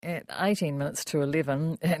18 minutes to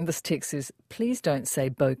 11, and this text says, please don't say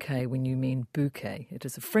bouquet when you mean bouquet. It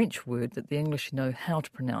is a French word that the English know how to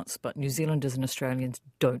pronounce, but New Zealanders and Australians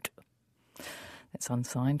don't. That's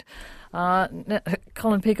unsigned.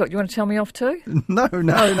 Colin Peacock, do you want to tell me off too? No.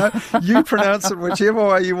 You pronounce it whichever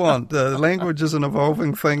way you want. Language is an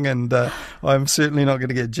evolving thing, and I'm certainly not going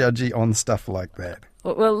to get judgy on stuff like that.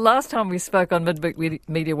 Well, last time we spoke on Midweek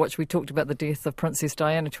Mediawatch, we talked about the death of Princess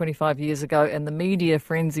Diana 25 years ago and the media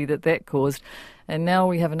frenzy that caused. And now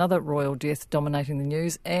we have another royal death dominating the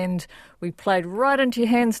news. And we played right into your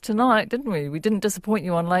hands tonight, didn't we? We didn't disappoint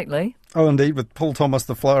you on Lately. Oh, indeed, with Paul Thomas,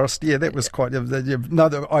 the florist. Yeah, that was quite...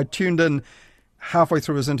 I tuned in halfway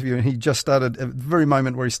through his interview and he just started, at the very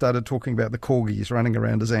moment where he started talking about the corgis running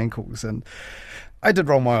around his ankles, and I did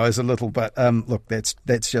roll my eyes a little, but look, that's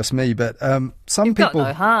just me. But some You've people... got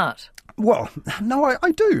no heart. Well, no,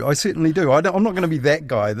 I do. I certainly do. I'm not going to be that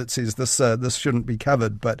guy that says this shouldn't be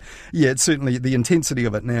covered. But yeah, it's certainly, the intensity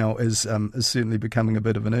of it now is certainly becoming a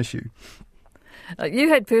bit of an issue. You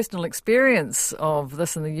had personal experience of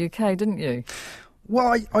this in the UK, didn't you?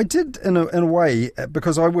 Well, I did in a way,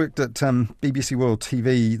 because I worked at BBC World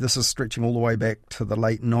TV. This is stretching all the way back to the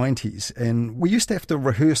late 90s. And we used to have to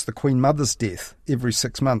rehearse the Queen Mother's death every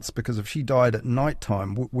 6 months, because if she died at night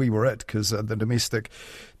time, we were it, because the domestic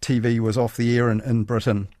TV was off the air in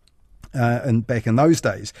Britain and back in those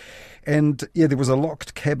days. And yeah, there was a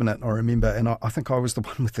locked cabinet, I remember, and I think I was the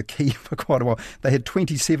one with the key for quite a while. They had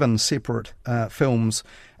 27 separate films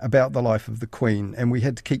about the life of the Queen, and we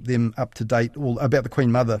had to keep them up to date, all about the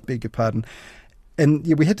Queen Mother, beg your pardon. And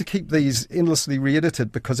yeah, we had to keep these endlessly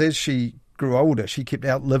re-edited, because as she grew older, she kept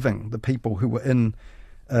outliving the people who were in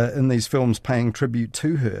these films paying tribute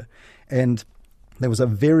to her. And there was a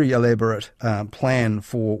very elaborate plan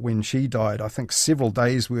for when she died. I think several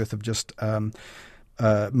days worth of just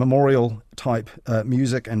memorial type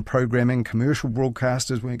music and programming. Commercial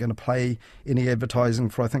broadcasters weren't going to play any advertising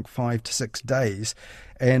for I think 5 to 6 days.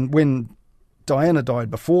 And when Diana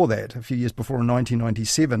died before that, a few years before, in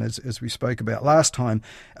 1997, as we spoke about last time,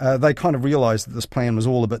 they kind of realised that this plan was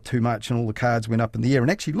all a bit too much and all the cards went up in the air.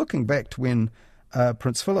 And actually, looking back to when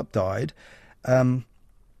Prince Philip died,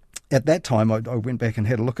 at that time, I went back and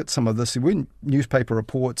had a look at some of this. There were newspaper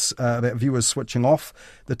reports about viewers switching off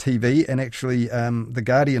the TV, and actually The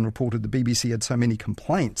Guardian reported the BBC had so many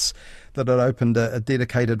complaints that it opened a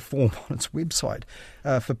dedicated form on its website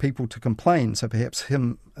for people to complain. So perhaps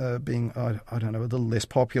him being, I don't know, a little less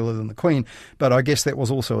popular than the Queen. But I guess that was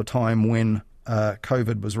also a time when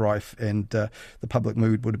COVID was rife, and the public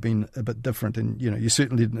mood would have been a bit different. And, you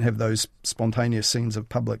certainly didn't have those spontaneous scenes of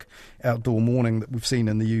public outdoor mourning that we've seen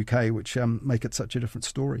in the UK, which make it such a different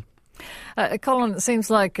story. Colin, it seems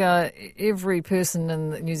like every person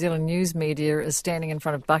in the New Zealand news media is standing in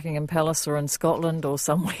front of Buckingham Palace or in Scotland or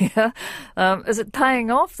somewhere. Is it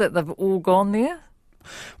paying off that they've all gone there?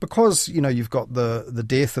 Because, you've got the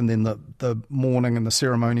death and then the mourning and the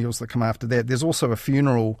ceremonials that come after that. There's also a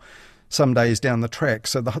funeral some days down the track.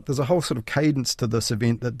 So there's a whole sort of cadence to this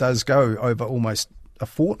event that does go over almost a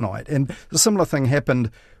fortnight. And a similar thing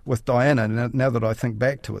happened with Diana. Now that I think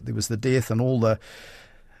back to it, there was the death and all the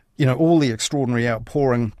extraordinary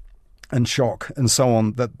outpouring and shock and so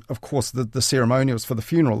on, that of course the ceremonials for the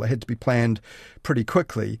funeral, they had to be planned pretty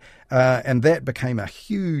quickly, and that became a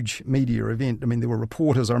huge media event. I mean, there were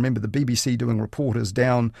reporters, I remember the BBC doing reporters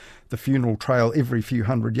down the funeral trail every few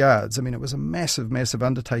hundred yards. I mean, it was a massive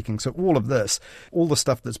undertaking. So all of this, all the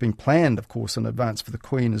stuff that's been planned, of course, in advance for the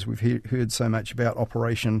Queen, as we've heard so much about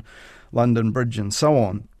Operation London Bridge and so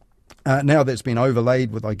on, now that's been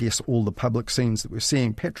overlaid with, I guess, all the public scenes that we're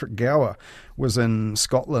seeing. Patrick Gower was in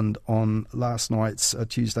Scotland on last night's,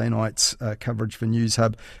 Tuesday night's coverage for News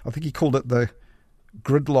Hub. I think he called it the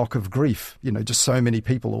gridlock of grief, just so many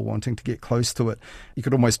people all wanting to get close to it. You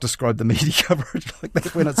could almost describe the media coverage like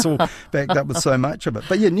that when it's all backed up with so much of it.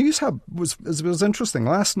 But yeah, News Hub was interesting.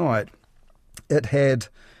 Last night it had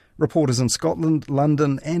reporters in Scotland,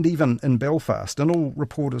 London and even in Belfast, and all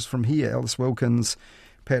reporters from here. Alice Wilkins,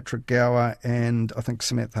 Patrick Gower, and I think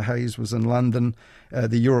Samantha Hayes was in London.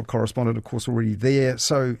 The Europe correspondent, of course, already there.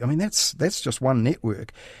 So, I mean, that's just one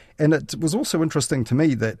network. And it was also interesting to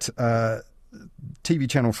me that TV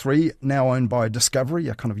Channel 3, now owned by Discovery,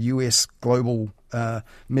 a kind of US global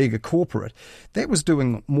mega corporate, that was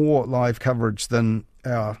doing more live coverage than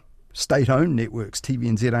our state-owned networks,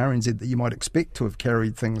 TVNZ, RNZ, that you might expect to have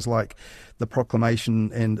carried things like the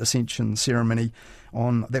proclamation and Ascension ceremony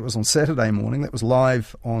that was on Saturday morning. That was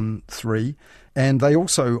live on 3. And they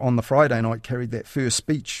also, on the Friday night, carried that first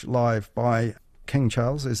speech live by King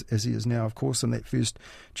Charles, as he is now, of course, in that first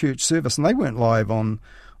church service. And they weren't live on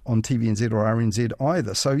on TVNZ or RNZ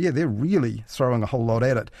either. So, yeah, they're really throwing a whole lot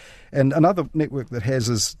at it. And another network that has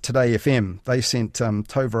is Today FM. They sent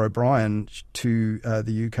Tova O'Brien to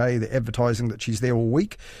the UK. They're advertising that she's there all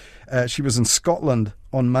week. She was in Scotland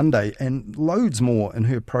on Monday, and loads more in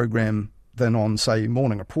her programme than on, say,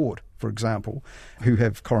 Morning Report, for example, who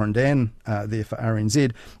have Karyn Hay there for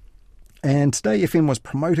RNZ. And Today FM was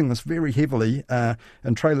promoting this very heavily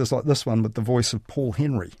in trailers like this one with the voice of Paul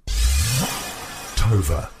Henry.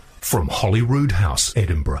 Tova from Holyrood House,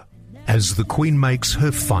 Edinburgh, as the Queen makes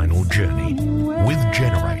her final journey with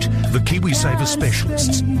Generate, the KiwiSaver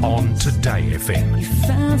specialists on Today FM. You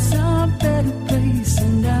found some better place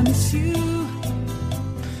and I miss you.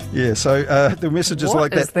 Yeah, so the messages What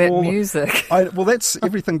like that. is that music? Well, that's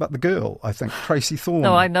Everything But the Girl, I think. Tracy Thorn.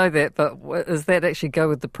 No, I know that, but does that actually go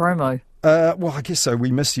with the promo? Well, I guess so.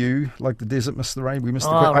 We miss you, like the desert missed the rain. We missed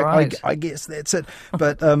the Queen. Right. I guess that's it.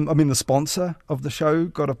 But, I mean, the sponsor of the show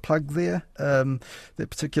got a plug there, that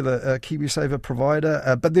particular KiwiSaver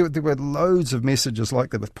provider. But there were loads of messages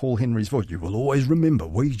like that with Paul Henry's voice. You will always remember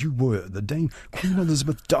where you were the day Queen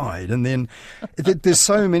Elizabeth died. And then there's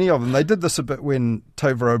so many of them. They did this a bit when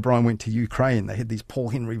Tova O'Brien went to Ukraine. They had these Paul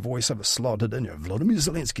Henry voiceovers slotted in. Vladimir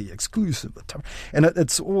Zelensky exclusive. And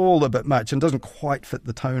it's all a bit much and doesn't quite fit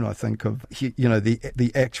the tone, I think, of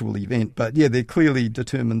the actual event. But yeah, they're clearly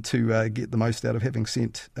determined to get the most out of having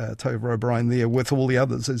sent Tova O'Brien there with all the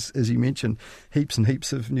others, as you mentioned, heaps and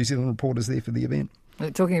heaps of New Zealand reporters there for the event.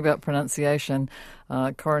 Talking about pronunciation,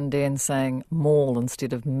 Karyn Hay saying mall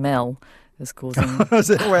instead of Mel is causing... Is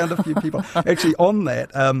that around a few people? Actually, on that,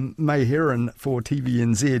 May Heron for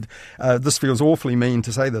TVNZ, this feels awfully mean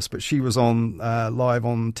to say this, but she was on live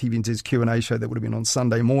on TVNZ's Q&A show that would have been on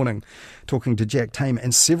Sunday morning, talking to Jack Tame,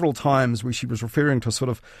 and several times where she was referring to sort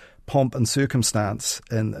of pomp and circumstance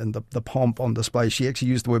and the pomp on display, she actually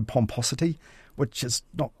used the word pomposity, which is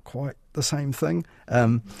not quite the same thing.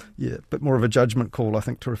 A bit more of a judgment call, I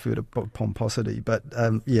think, to refer to pomposity. But,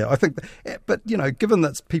 I think, but, given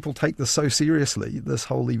that people take this so seriously, this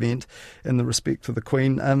whole event, and the respect for the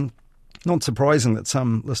Queen, not surprising that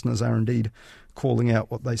some listeners are indeed calling out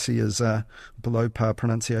what they see as below par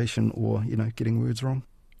pronunciation or, getting words wrong.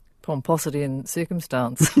 Pomposity and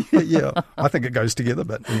circumstance. Yeah, I think it goes together,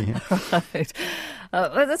 but anyhow. Right.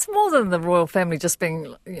 That's more than the royal family just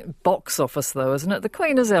being box office, though, isn't it? The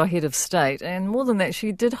Queen is our head of state, and more than that,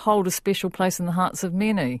 she did hold a special place in the hearts of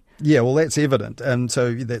many. Yeah, well, that's evident, and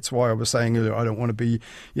so that's why I was saying earlier, I don't want to be,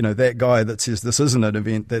 that guy that says this isn't an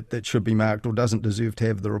event that should be marked or doesn't deserve to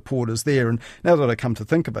have the reporters there. And now that I come to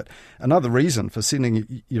think of it, another reason for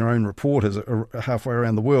sending your own reporters halfway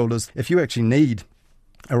around the world is if you actually need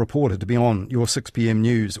a reporter to be on your 6 p.m.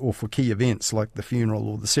 news or for key events like the funeral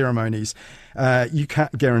or the ceremonies, you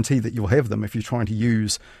can't guarantee that you'll have them if you're trying to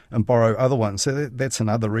use and borrow other ones. So that's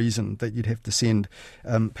another reason that you'd have to send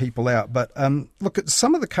people out. But look, at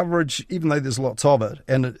some of the coverage, even though there's lots of it,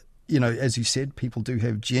 and as you said, people do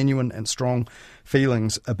have genuine and strong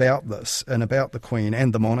feelings about this and about the Queen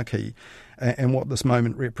and the monarchy and what this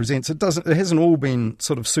moment represents. It hasn't all been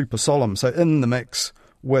sort of super solemn. So in the mix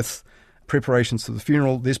with preparations for the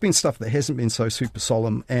funeral, there's been stuff that hasn't been so super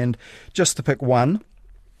solemn. And just to pick one,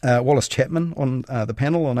 Wallace Chapman on the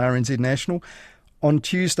panel on RNZ National. On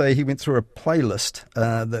Tuesday, he went through a playlist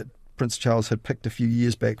that Prince Charles had picked a few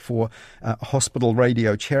years back for a hospital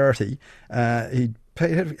radio charity. He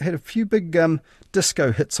had a few big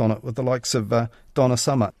disco hits on it with the likes of Donna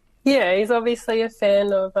Summer. Yeah, he's obviously a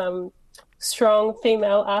fan of strong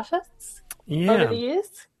female artists over the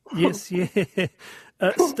years. Yes, yeah.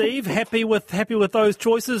 Steve, happy with those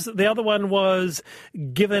choices. The other one was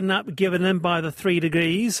Given In by the 3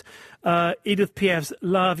 Degrees. Edith Piaf's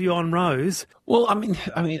La Vie en Rose. Well,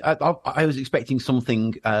 I was expecting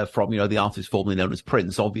something from the artist formerly known as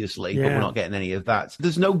Prince, obviously, but we're not getting any of that.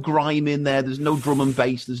 There's no grime in there. There's no drum and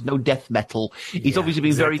bass. There's no death metal. He's obviously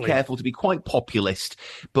been very careful to be quite populist.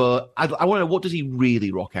 But I want to know, what does he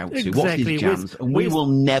really rock out to? What's his jams? And we will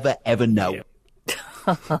never ever know. Yeah.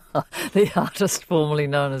 The artist formerly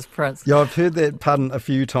known as Prince. Yeah, I've heard that pun a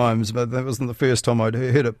few times, but that wasn't the first time I'd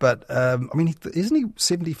heard it. But, isn't he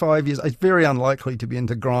 75 years? It's very unlikely to be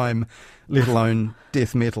into grime, let alone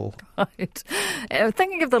death metal. Right.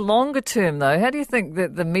 Thinking of the longer term, though, how do you think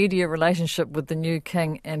that the media relationship with the new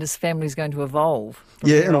king and his family is going to evolve?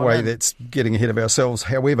 Yeah, in a way that's getting ahead of ourselves.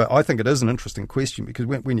 However, I think it is an interesting question because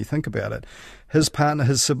when you think about it, his partner,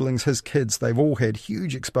 his siblings, his kids, they've all had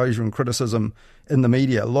huge exposure and criticism in the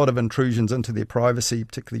media, a lot of intrusions into their privacy,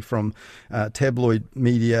 particularly from tabloid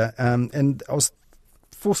media. And I was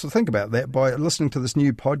forced to think about that by listening to this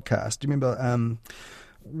new podcast. Do you remember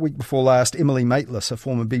Week before last, Emily Maitlis, a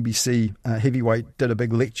former BBC heavyweight, did a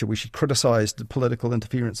big lecture where she criticised political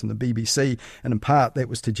interference in the BBC, and in part that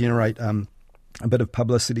was to generate a bit of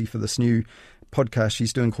publicity for this new podcast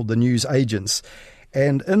she's doing called The News Agents.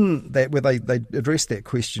 And in that, where they addressed that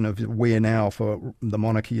question of where now for the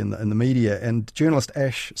monarchy and the media, and journalist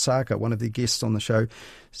Ash Sarkar, one of their guests on the show,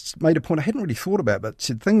 made a point I hadn't really thought about, but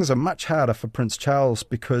said things are much harder for Prince Charles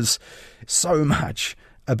because so much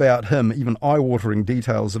about him, even eye-watering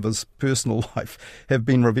details of his personal life, have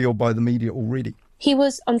been revealed by the media already. He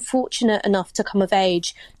was unfortunate enough to come of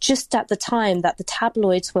age just at the time that the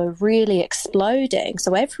tabloids were really exploding.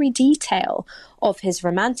 So every detail of his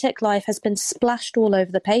romantic life has been splashed all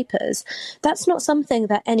over the papers. That's not something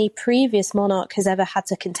that any previous monarch has ever had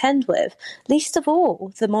to contend with, least of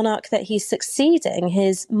all the monarch that he's succeeding,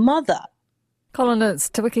 his mother. Colin, it's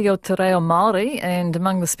Te Wiki o Te Reo Māori, and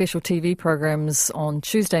among the special TV programmes on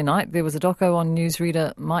Tuesday night, there was a doco on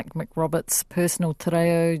newsreader Mike McRoberts' personal Te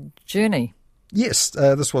Reo journey. Yes,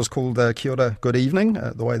 this was called Kia ora, Good Evening,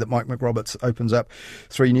 the way that Mike McRoberts opens up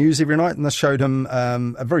 3 News every night. And this showed him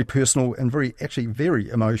a very personal and very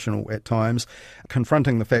emotional at times,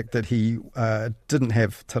 confronting the fact that he didn't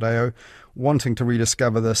have Te Reo, wanting to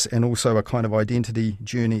rediscover this, and also a kind of identity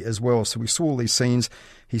journey as well. So we saw all these scenes.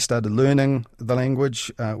 He started learning the language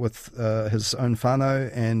with his own whānau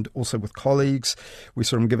and also with colleagues. We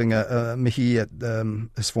saw him giving a mihi at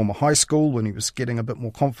his former high school when he was getting a bit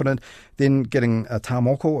more confident, then getting a tā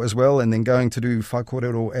moko as well, and then going to do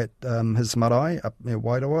whaikorero at his marae up near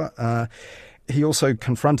Wairoa. He also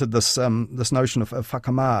confronted this notion of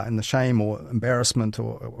whakamā and the shame or embarrassment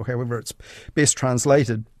or however it's best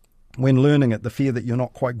translated, when learning it, the fear that you're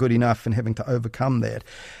not quite good enough and having to overcome that.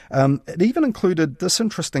 It even included this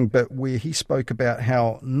interesting bit where he spoke about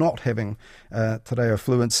how not having Te Reo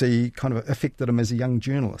fluency kind of affected him as a young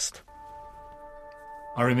journalist.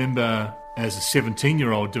 I remember as a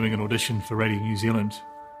 17-year-old doing an audition for Radio New Zealand,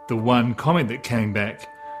 the one comment that came back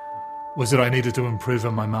was that I needed to improve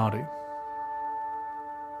on my Māori.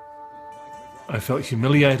 I felt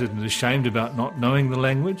humiliated and ashamed about not knowing the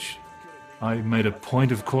language. I made a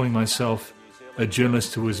point of calling myself a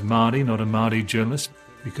journalist who was Māori, not a Māori journalist,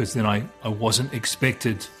 because then I wasn't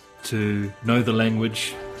expected to know the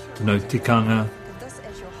language, to know tikanga.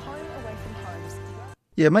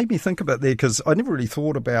 Yeah, it made me think about that because I never really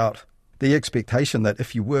thought about the expectation that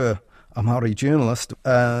if you were a Māori journalist,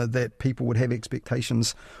 that people would have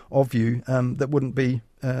expectations of you that wouldn't be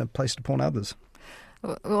placed upon others.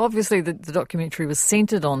 Well, obviously, the documentary was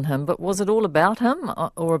centred on him, but was it all about him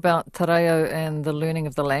or about Te Reo and the learning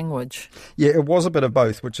of the language? Yeah, it was a bit of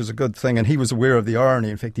both, which is a good thing, and he was aware of the irony.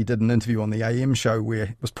 In fact, he did an interview on the AM show where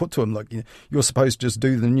it was put to him, look, you're supposed to just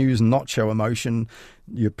do the news and not show emotion.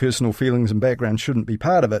 Your personal feelings and background shouldn't be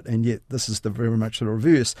part of it, and yet this is very much the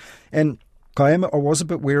reverse. And I was a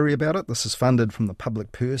bit wary about it. This is funded from the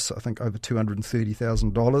public purse, I think over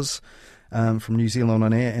 $230,000. From New Zealand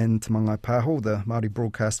On Air and Te Mangai Pāho, the Māori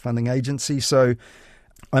Broadcast Funding Agency. So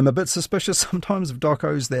I'm a bit suspicious sometimes of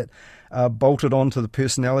docos that are bolted onto the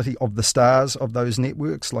personality of the stars of those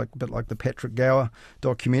networks, a bit like the Patrick Gower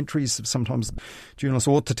documentaries. Sometimes journalists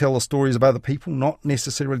ought to tell the stories of other people, not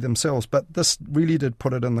necessarily themselves. But this really did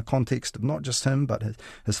put it in the context of not just him, but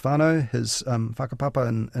his whānau, his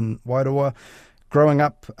whakapapa in Wairoa, growing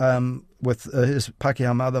up with his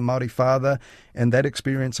Pākehā mother, Māori father, and that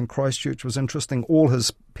experience in Christchurch was interesting. All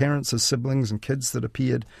his parents, his siblings and kids that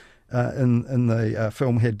appeared in the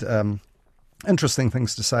film had interesting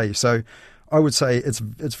things to say. So I would say it's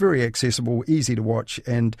very accessible, easy to watch.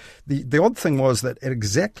 And the odd thing was that at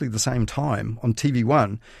exactly the same time on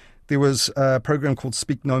TV1, there was a program called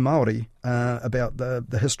Speak No Māori about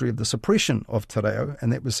the history of the suppression of Te Reo,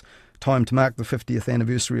 and that was timed to mark the 50th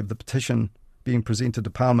anniversary of the petition being presented to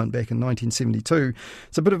Parliament back in 1972.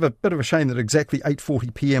 It's a bit of a shame that exactly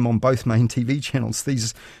 8:40 p.m. on both main TV channels,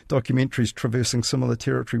 these documentaries traversing similar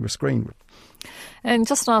territory were screened. And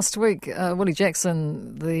just last week, Willie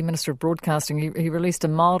Jackson, the Minister of Broadcasting, he released a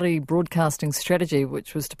Māori broadcasting strategy,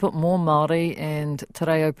 which was to put more Māori and Te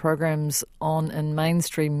Reo programs on in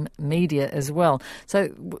mainstream media as well. So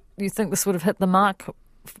you think this would have hit the mark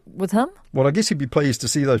with him? Well, I guess he'd be pleased to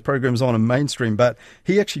see those programs on in mainstream, but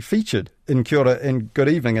he actually featured in Kia ora and Good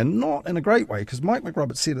Evening, and not in a great way, because Mike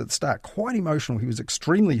McRoberts said at the start, quite emotional. He was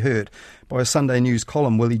extremely hurt by a Sunday News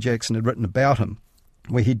column Willie Jackson had written about him,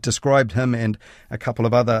 where he described him and a couple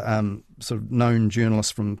of other sort of known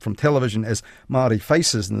journalists from television as Māori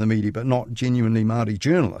faces in the media, but not genuinely Māori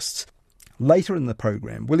journalists. Later in the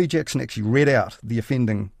program, Willie Jackson actually read out the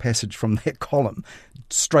offending passage from that column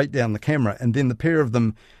straight down the camera, and then the pair of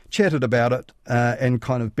them chatted about it and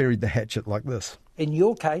kind of buried the hatchet like this. In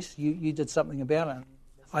your case, you did something about it.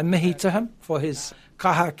 I mihi to him for his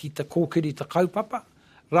kaha ki te kōkiri te kaupapa.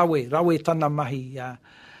 Rawe tana mahi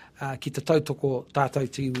ki te tautoko tātou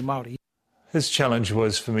te iwi Māori. His challenge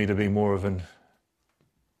was for me to be more of an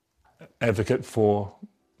advocate for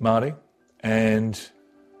Māori, and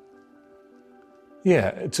yeah,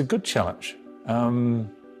 it's a good challenge. I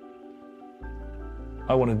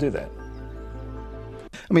want to do that.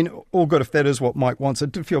 I mean, all good if that is what Mike wants.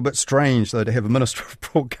 It did feel a bit strange, though, to have a Minister of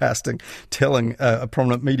Broadcasting telling a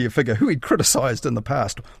prominent media figure who he'd criticised in the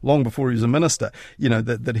past, long before he was a minister,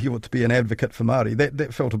 that he ought to be an advocate for Māori.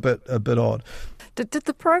 That felt a bit odd. Did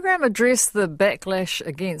the program address the backlash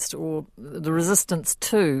against or the resistance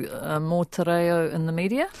to more te reo in the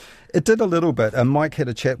media? It did a little bit. Mike had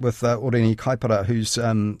a chat with Oreni Kaipara, who's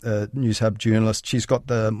a News Hub journalist. She's got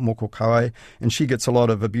the moko kawe, and she gets a lot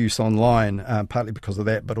of abuse online, partly because of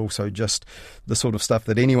that, but also just the sort of stuff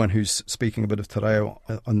that anyone who's speaking a bit of te reo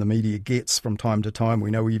on the media gets from time to time.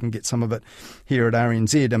 We know we even get some of it here at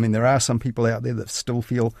RNZ. I mean, there are some people out there that still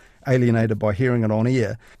feel alienated by hearing it on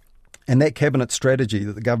air. And that cabinet strategy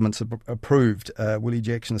that the government's approved, Willie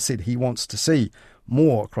Jackson has said he wants to see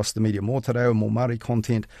more across the media, more te reo, more Māori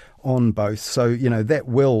content on both. So, that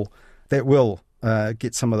will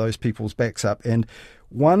get some of those people's backs up. And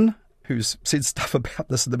one who's said stuff about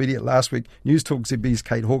this in the media last week, News Talk ZB's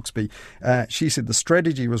Kate Hawkesby, she said the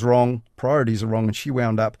strategy was wrong, priorities are wrong, and she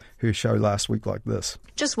wound up her show last week like this.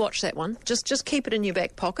 Just watch that one. Just keep it in your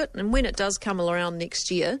back pocket, and when it does come around next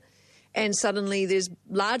year, and suddenly there's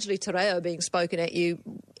largely te reo being spoken at you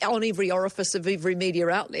on every orifice of every media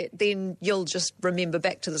outlet, then you'll just remember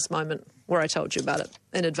back to this moment where I told you about it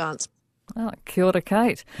in advance. Oh, kia ora,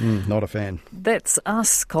 Kate. Not a fan. That's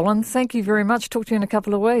us, Colin. Thank you very much. Talk to you in a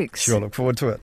couple of weeks. Sure, look forward to it.